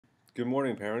Good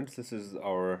morning, parents. This is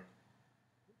our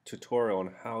tutorial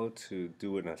on how to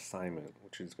do an assignment,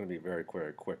 which is going to be very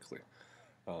quickly.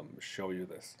 Show you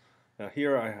this. Now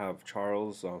here I have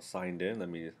Charles signed in. Let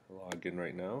me log in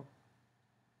right now.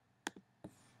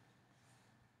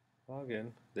 Log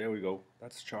in. There we go.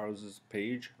 That's Charles's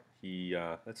page.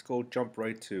 Let's go jump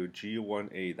right to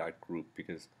G1A, that group,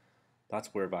 because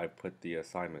that's where I put the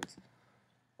assignments.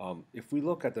 If we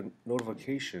look at the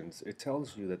notifications, it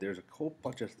tells you that there's a whole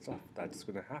bunch of stuff that's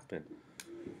going to happen.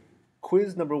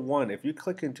 Quiz number one, if you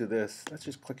click into this, let's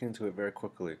just click into it very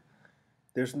quickly.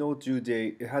 There's no due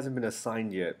date. It hasn't been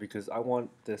assigned yet because I want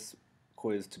this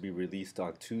quiz to be released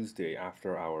on Tuesday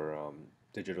after our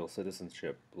digital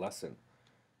citizenship lesson.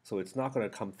 So it's not going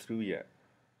to come through yet.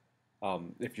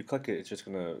 If you click it, it's just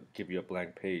going to give you a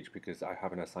blank page because I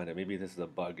haven't assigned it. Maybe this is a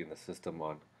bug in the system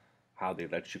on how they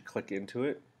let you click into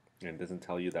it and it doesn't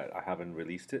tell you that I haven't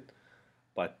released it.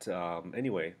 But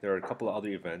anyway, there are a couple of other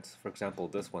events. For example,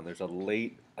 this one, there's a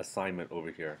late assignment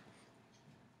over here.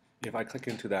 If I click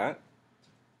into that,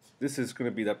 this is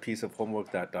going to be that piece of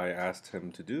homework that I asked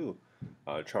him to do.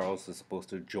 Charles is supposed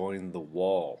to join the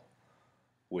wall,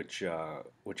 which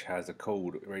has a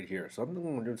code right here. So I'm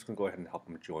just going to go ahead and help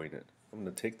him join it. I'm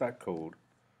going to take that code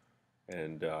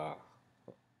and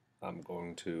I'm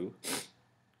going to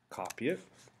copy it.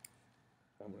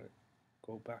 I'm going to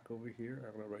go back over here.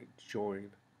 I'm going to write join.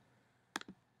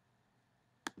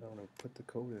 I'm going to put the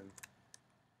code in.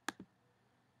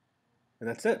 And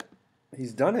that's it.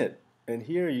 He's done it. And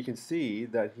here you can see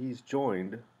that he's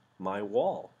joined my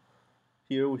wall.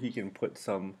 Here he can put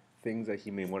some things that he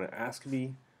may want to ask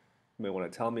me. He may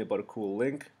want to tell me about a cool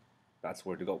link. That's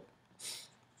where to go.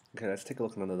 Okay, let's take a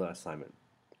look at another assignment.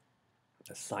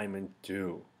 Assignment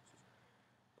 2.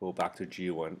 Go back to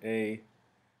G1A.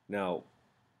 Now,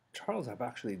 Charles have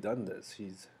actually done this.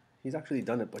 He's actually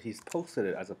done it, but he's posted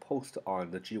it as a post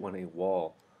on the G1A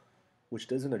wall, which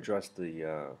doesn't address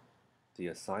the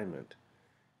assignment.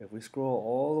 If we scroll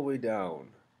all the way down,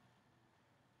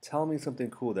 tell me something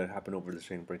cool that happened over the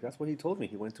spring break. That's what he told me.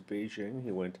 He went to Beijing.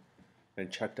 He went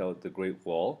and checked out the Great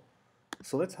Wall.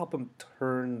 So let's help him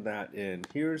turn that in.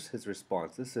 Here's his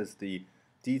response. This is the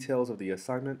details of the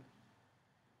assignment.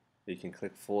 You can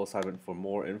click full assignment for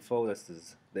more info. This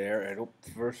is there. And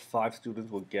first 5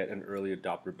 students will get an early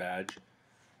adopter badge.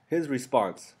 His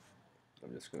response.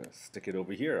 I'm just going to stick it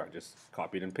over here. I just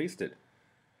copied and pasted.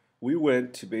 We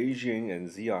went to Beijing and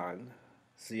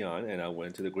Xi'an, and I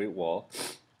went to the Great Wall.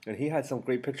 And he had some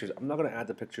great pictures. I'm not going to add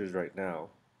the pictures right now.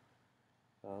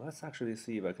 Let's actually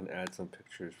see if I can add some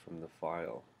pictures from the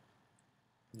file.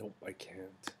 Nope, I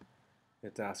can't.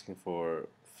 It's asking for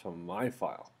from my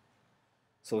file.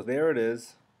 So there it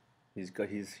is. He's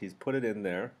put it in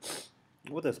there.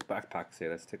 What does backpack say?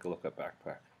 Let's take a look at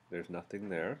backpack. There's nothing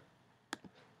there.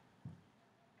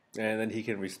 And then he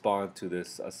can respond to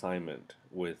this assignment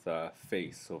with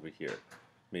face over here.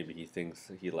 Maybe he thinks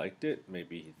he liked it.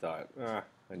 Maybe he thought, I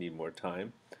need more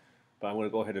time. But I'm going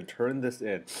to go ahead and turn this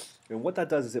in. And what that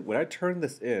does is that when I turn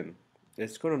this in,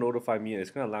 it's going to notify me and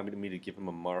it's going to allow me to give him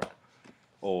a mark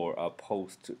or a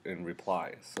post in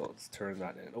reply. So let's turn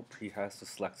that in. Oh, he has to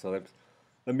select. So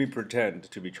let me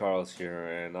pretend to be Charles here,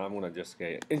 and I'm going to just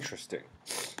get interesting.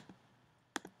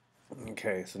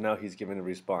 Okay, so now he's giving a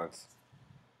response.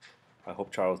 I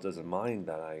hope Charles doesn't mind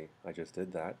that I just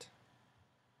did that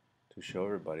to show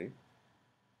everybody.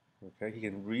 Okay, he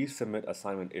can resubmit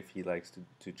assignment if he likes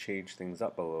to change things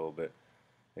up a little bit.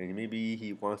 And maybe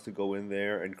he wants to go in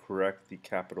there and correct the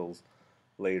capitals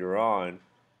later on.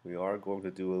 We are going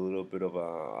to do a little bit of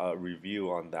a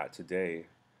review on that today.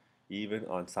 Even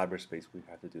on cyberspace, we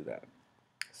have to do that.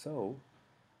 So,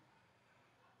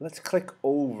 let's click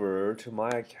over to my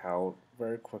account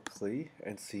very quickly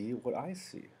and see what I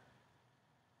see.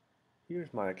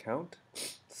 Here's my account.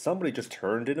 Somebody just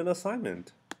turned in an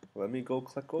assignment. Let me go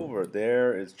click over.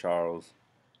 There is Charles.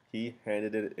 He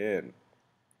handed it in.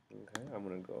 Okay, I'm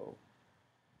gonna go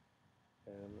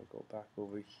and I'm gonna go back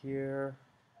over here.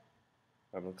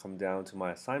 I'm gonna come down to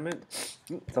my assignment.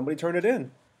 Somebody turned it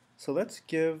in. So let's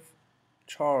give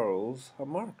Charles a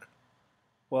mark.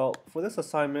 Well, for this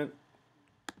assignment,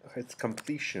 it's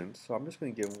completion. So I'm just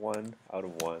gonna give 1 out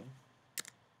of 1.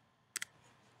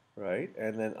 Right,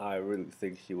 and then I really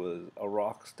think he was a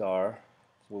rock star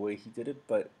the way he did it,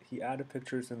 but he added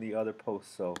pictures in the other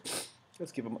posts, so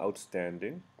let's give him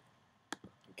outstanding.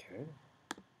 Okay.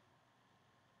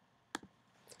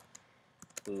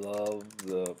 Love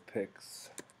the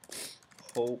pics.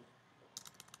 I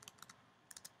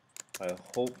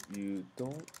hope you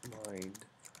don't mind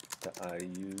that I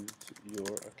used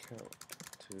your account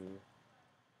to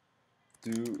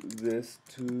do this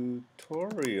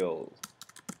tutorial,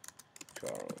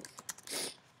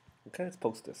 Charles. Okay, let's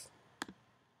post this.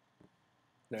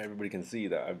 Now everybody can see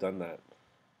that I've done that.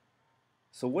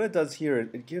 So what it does here,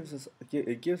 it gives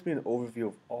me an overview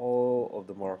of all of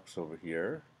the marks over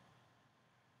here.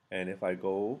 And if I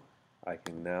go, I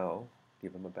can now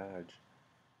give him a badge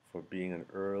for being an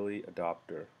early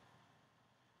adopter.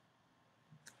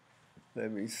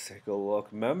 Let me take a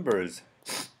look. Members.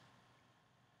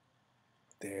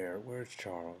 There, where's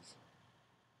Charles?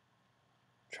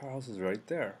 Charles is right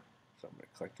there. So I'm going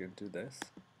to click into this.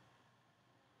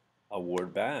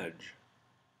 Award badge.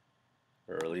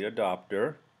 Early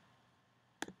adopter.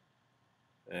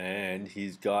 And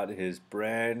he's got his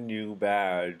brand new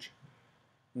badge.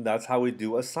 And that's how we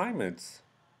do assignments.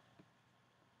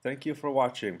 Thank you for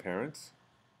watching, parents.